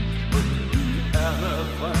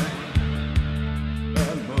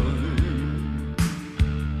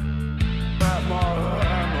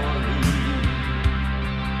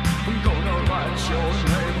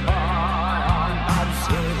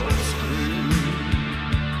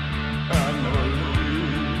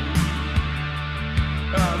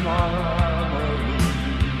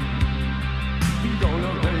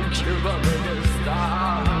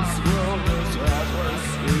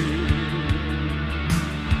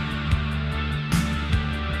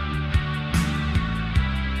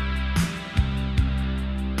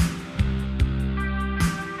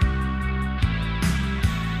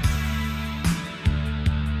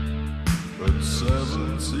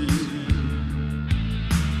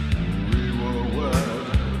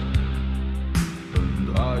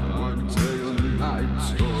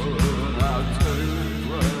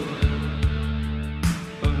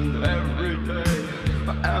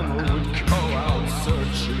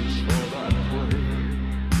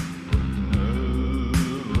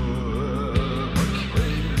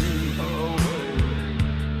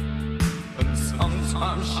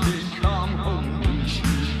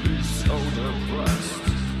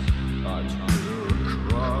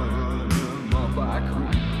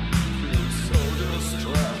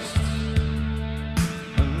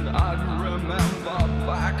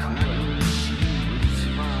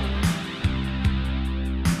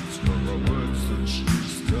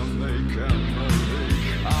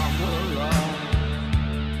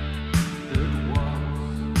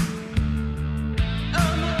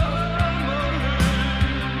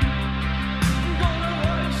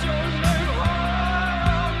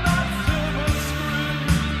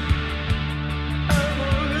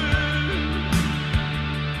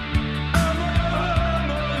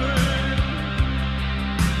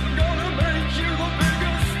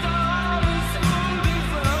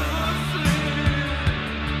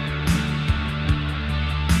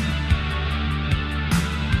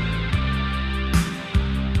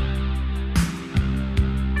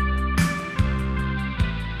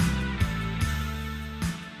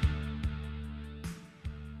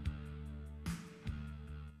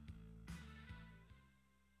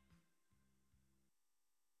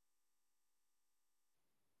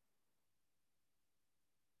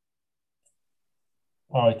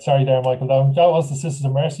 All right, sorry there, Michael. That was the Sisters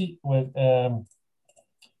of Mercy with Emma.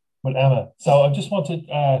 So I just wanted,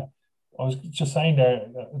 I was just saying there,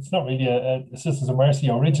 it's not really a Sisters of Mercy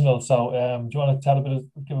original. So do you want to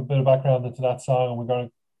give a bit of background into that song, and we're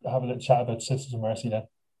going to have a little chat about Sisters of Mercy then.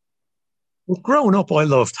 Well, growing up, I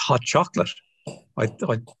loved Hot Chocolate. I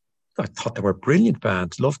thought they were a brilliant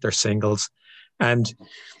band. Loved their singles, and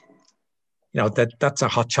that's a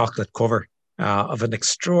Hot Chocolate cover of an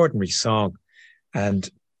extraordinary song. And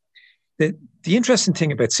the interesting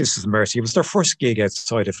thing about Sisters of Mercy, it was their first gig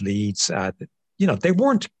outside of Leeds. They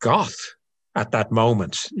weren't goth at that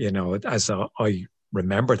moment. As I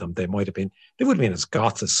remember them, they would have been as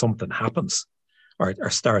goth as Something Happens or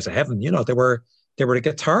Stars of Heaven. They were a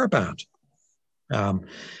guitar band.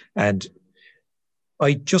 And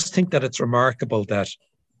I just think that it's remarkable that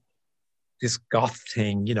this goth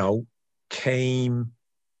thing, came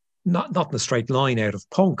not in a straight line out of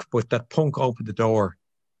punk, but that punk opened the door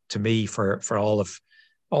to me for all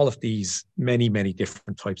of these many, many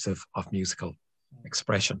different types of musical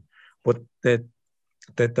expression. But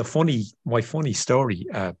my funny story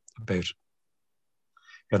about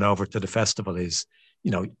going over to the festival is,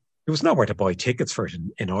 there was nowhere to buy tickets for it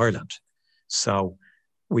in Ireland. So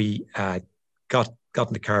we got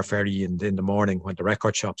in the car ferry in the morning when the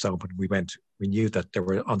record shops opened. We knew that they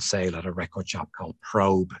were on sale at a record shop called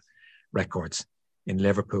Probe Records in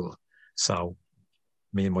Liverpool. So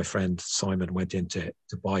me and my friend Simon went in to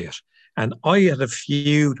buy it. And there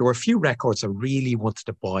were a few records I really wanted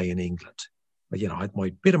to buy in England. I had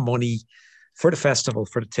my bit of money for the festival,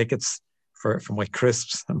 for the tickets, for my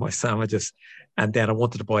crisps and my sandwiches. And then I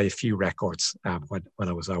wanted to buy a few records when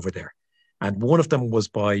I was over there. And one of them was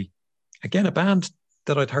by, again, a band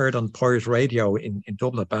that I'd heard on Pirate Radio in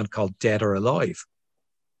Dublin, a band called Dead or Alive.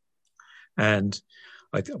 And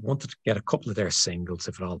I wanted to get a couple of their singles,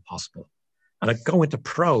 if at all possible. And I go into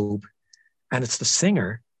Probe, and it's the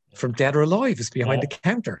singer from Dead or Alive is behind the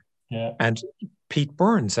counter. Yeah. And Pete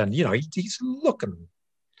Burns, and he's looking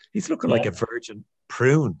like a virgin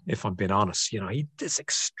prune, if I'm being honest. This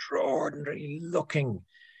extraordinary looking,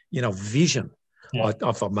 vision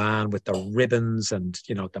of a man with the ribbons and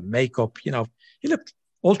the makeup. He looked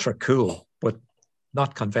ultra cool, but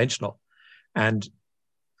not conventional. And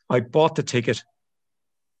I bought the ticket,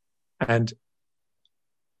 and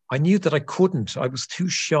I knew that I couldn't. I was too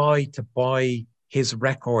shy to buy his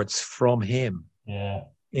records from him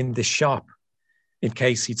in the shop in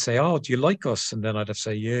case he'd say, "Oh, do you like us?" And then I'd have to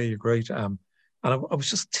say, "Yeah, you're great." And I was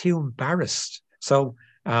just too embarrassed. So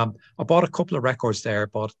I bought a couple of records there.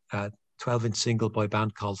 Bought a 12-inch single by a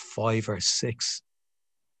band called 5 or 6,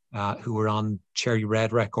 who were on Cherry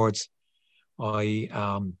Red Records. I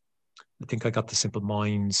think I got the Simple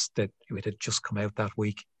Minds that it had just come out that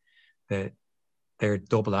week. Their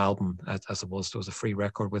double album, as it was. There was a free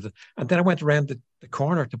record with it. And then I went around the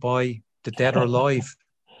corner to buy the Dead or Alive.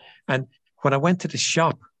 And when I went to the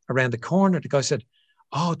shop around the corner, the guy said,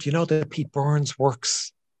 "Oh, do you know that Pete Burns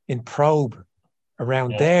works in Probe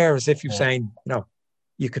around there?" As if you're saying,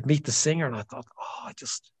 you could meet the singer. And I thought,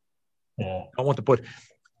 I want to put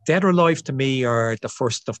Dead or Alive to me are the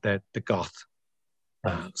first of the goth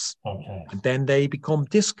bands. Okay. And then they become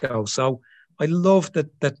disco. So I love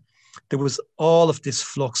that there was all of this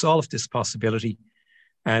flux, all of this possibility.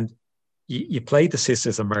 And you played the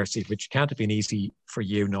Sisters of Mercy, which can't have been easy for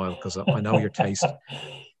you, Niall, because I know your taste.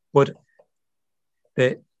 But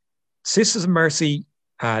the Sisters of Mercy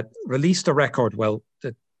had released a record,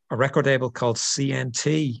 a record label called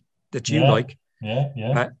CNT that you like.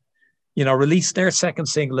 Yeah. Released their second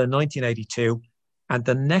single in 1982. And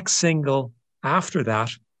the next single after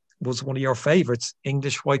that was one of your favorites,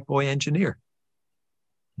 English White Boy Engineer.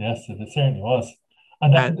 Yes, it certainly was.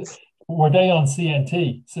 And were they on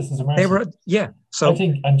CNT, Sisters of Mercy? They were, yeah. So I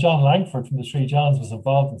think, and John Langford from the Three Johns was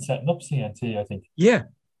involved in setting up CNT, I think. Yeah.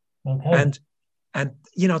 Okay. And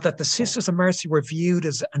that the Sisters of Mercy were viewed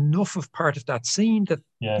as enough of part of that scene that,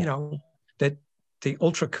 that the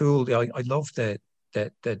ultra cool, I love the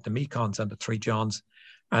Mekons and the Three Johns,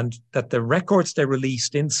 and that the records they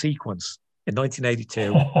released in sequence in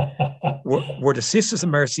 1982 were the Sisters of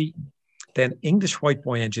Mercy, then English White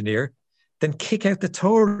Boy Engineer, then Kick Out the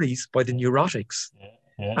Tories by the Neurotics,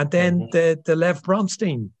 and then the Lev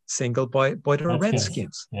Bronstein single by the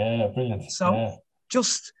Redskins. Yeah, brilliant. So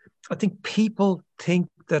I think people think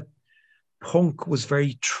that punk was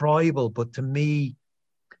very tribal, but to me,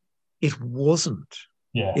 it wasn't.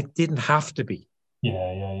 Yeah. It didn't have to be.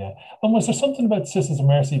 Yeah. And was there something about Sisters of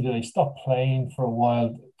Mercy that they stopped playing for a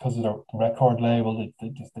while because of the record label?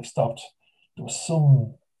 They stopped. There was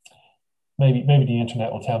maybe the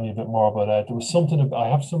internet will tell me a bit more, but there was something I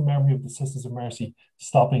have some memory of the Sisters of Mercy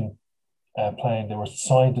stopping playing. They were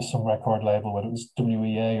signed to some record label, whether it was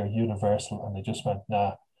WEA or Universal, and they just went,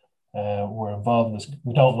 nah, we're involved in this.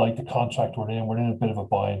 We don't like the contract we're in. We're in a bit of a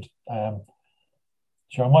bind.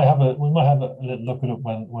 Sure, we might have a little look at it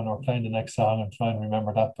when we're playing the next song and try and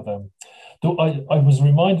remember that. But I was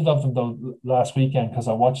reminded of them though last weekend because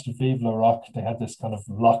I watched Vive La Rock. They had this kind of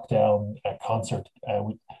lockdown concert.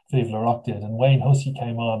 Vive La Rock did, and Wayne Hussey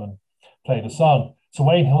came on and played a song. So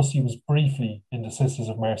Wayne Hussey was briefly in the Sisters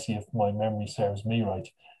of Mercy, if my memory serves me right,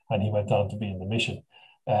 and he went on to be in the Mission,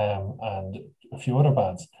 and a few other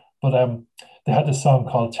bands. But they had this song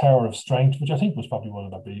called Tower of Strength, which I think was probably one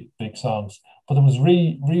of their big songs. But it was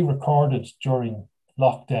re-recorded during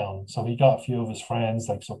lockdown. So he got a few of his friends,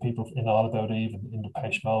 like so people in All About Eve and in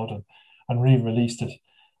Depeche Mode, and re-released it.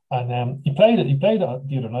 And he played it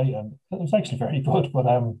the other night, and it was actually very good. But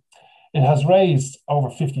it has raised over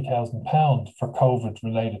 £50,000 for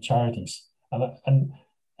COVID-related charities. And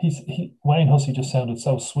Wayne Hussey just sounded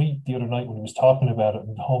so sweet the other night when he was talking about it,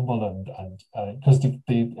 and humble, and because the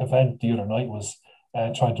event the other night was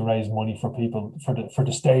trying to raise money for people for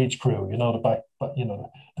the stage crew,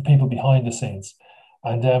 the people behind the scenes,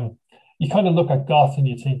 and you kind of look at goth and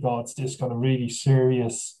you think, oh, it's this kind of really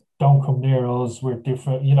serious. Don't come near us. We're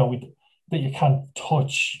different. That you can't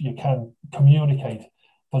touch, you can't communicate.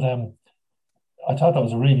 But I thought that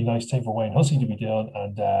was a really nice thing for Wayne Hussey to be doing,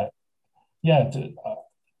 and yeah.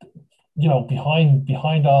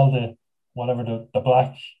 Behind all the whatever the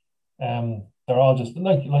black, they're all just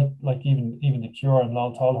like even the Cure and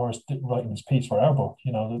Lol Tallhorse writing this piece for our book.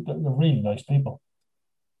 They're really nice people.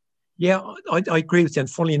 Yeah, I agree with you. And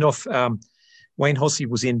funnily enough, Wayne Hussey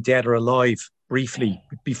was in Dead or Alive briefly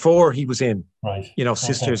before he was in, right?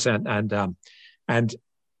 Sisters, okay. and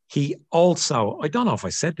he also, I don't know if I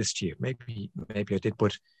said this to you, maybe I did,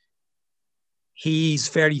 but he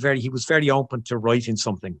was very open to writing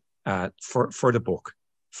something for the book,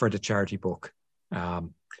 for the charity book.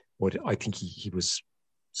 But I think he was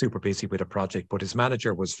super busy with a project, but his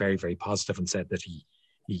manager was very, very positive and said that he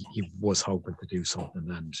was hoping to do something,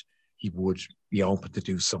 and he would be open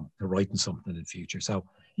to writing something in future. So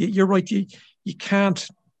you're right, you can't,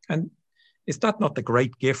 and is that not the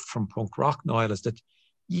great gift from punk rock, Niall, is that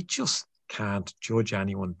you just can't judge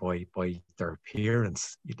anyone by their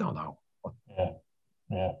appearance. You don't know.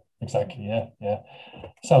 Yeah, exactly. Yeah.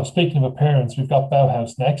 So speaking of appearance, we've got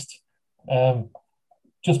Bauhaus next.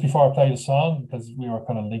 Just before I play the song, because we were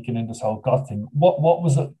kind of linking in this whole goth thing, what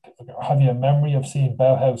was it? Have you a memory of seeing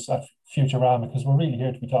Bauhaus at Futurama? Because we're really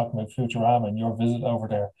here to be talking about Futurama and your visit over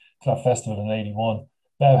there to that festival in '81.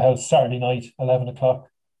 Bauhaus, Saturday night, 11 o'clock.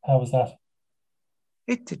 How was that?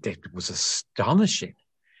 It was astonishing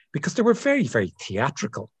because they were very, very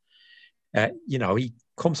theatrical. He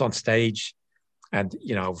comes on stage and,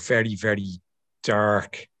 very, very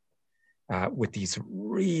dark, with these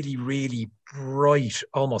really, really bright,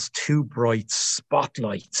 almost too bright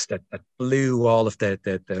spotlights that blew all of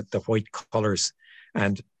the white colors.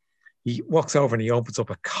 And he walks over and he opens up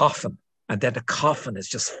a coffin, and then the coffin is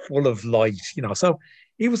just full of light, So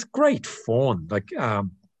it was great fun.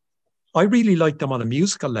 I really liked them on a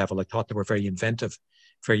musical level. I thought they were very inventive,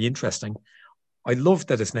 very interesting. I loved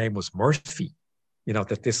that his name was Murphy,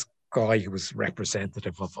 that this guy who was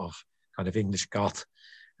representative of kind of English goth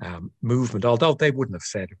movement, although they wouldn't have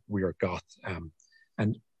said we were goth.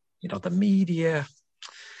 And the media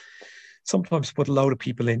sometimes put a load of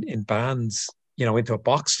people in bands, into a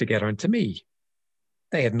box together. And to me,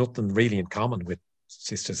 they had nothing really in common with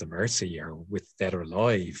Sisters of Mercy or with Dead or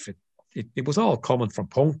Alive. It was all coming from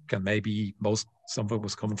punk, and maybe some of it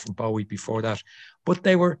was coming from Bowie before that. But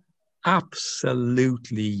they were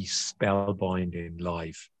absolutely spellbinding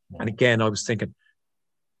live. And again, I was thinking,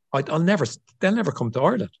 they'll never come to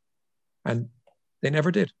Ireland, and they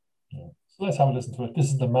never did. Yeah. So let's have a listen to it. This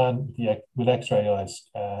is the man with X-ray eyes,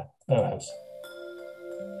 Bauhaus.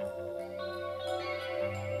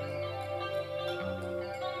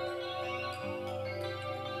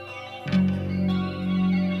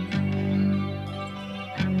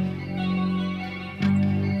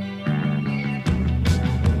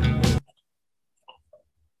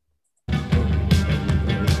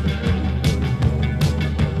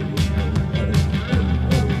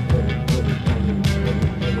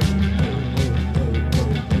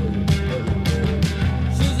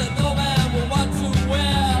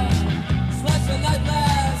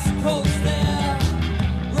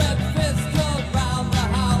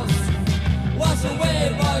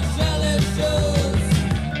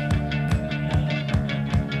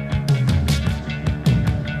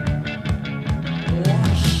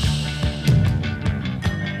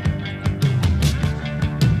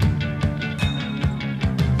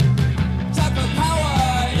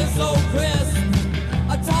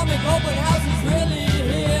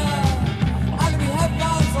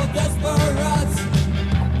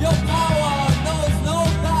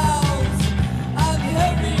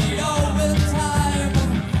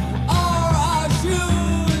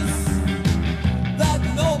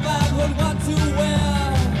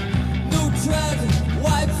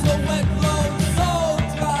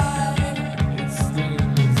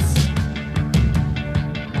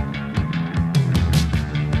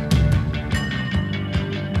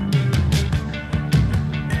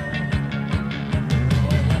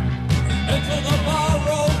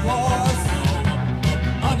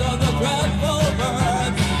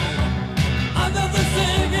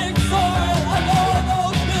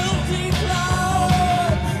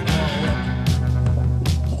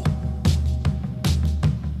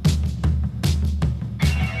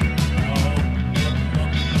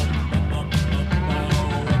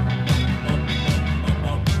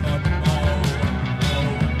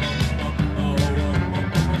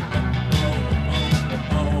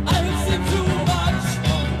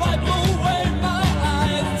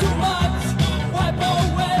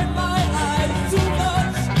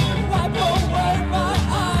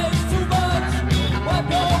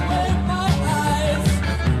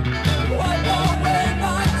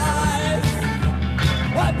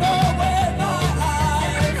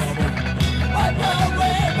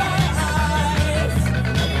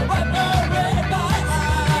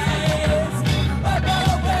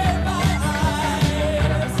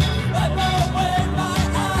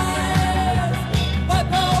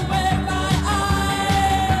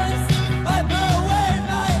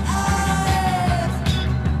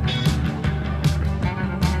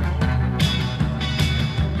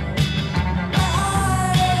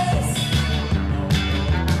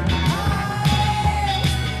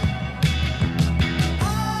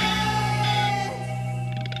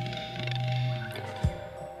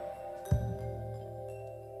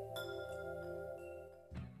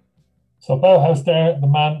 So Bauhaus there, the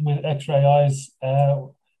man with X-ray eyes.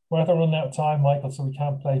 We're at the running out of time, Michael, so we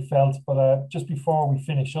can't play Felt. But just before we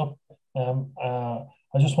finish up,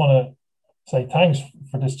 I just want to say thanks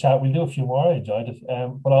for this chat. We'll do a few more. I enjoyed it.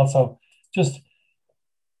 But also, just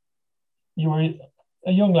you were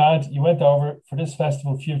a young lad. You went over for this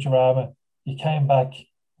festival, Futurama. You came back.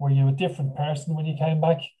 Were you a different person when you came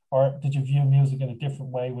back, or did you view music in a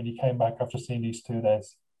different way when you came back after seeing these 2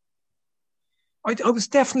 days? I was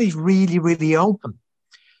definitely really, really open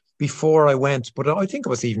before I went, but I think I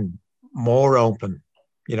was even more open,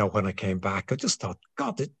 when I came back. I just thought,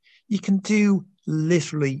 God, you can do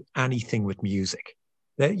literally anything with music.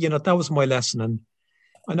 That was my lesson. And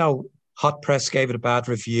I know Hot Press gave it a bad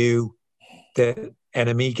review. The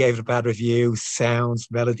NME gave it a bad review. Sounds,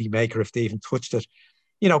 Melody Maker, if they even touched it,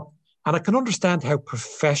 and I can understand how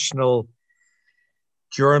professional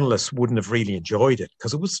journalists wouldn't have really enjoyed it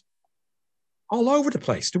because it was all over the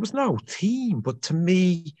place. There was no theme, but to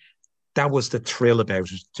me, that was the thrill about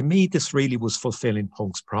it. To me, this really was fulfilling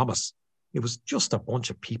punk's promise. It was just a bunch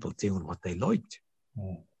of people doing what they liked.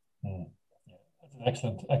 Mm, mm. Yeah, that's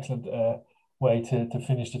an excellent way to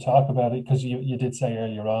finish the talk about it, because you did say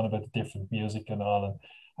earlier on about the different music and all,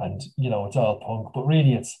 and it's all punk, but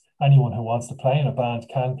really it's anyone who wants to play in a band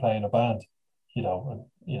can play in a band, and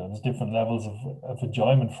there's different levels of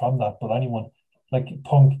enjoyment from that, but anyone, like,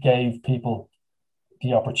 punk gave people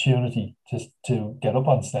the opportunity to get up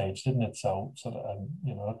on stage, didn't it? So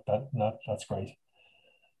that's great.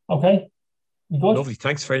 Okay, you good? Lovely.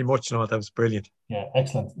 Thanks very much. No, that was brilliant. Yeah,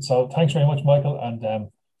 excellent. So thanks very much, Michael, and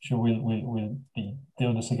sure we'll be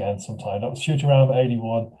doing this again sometime. That was Futurama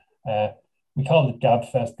 81. We called it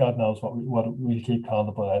GabFest. God knows what we'll keep calling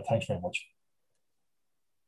it, but thanks very much.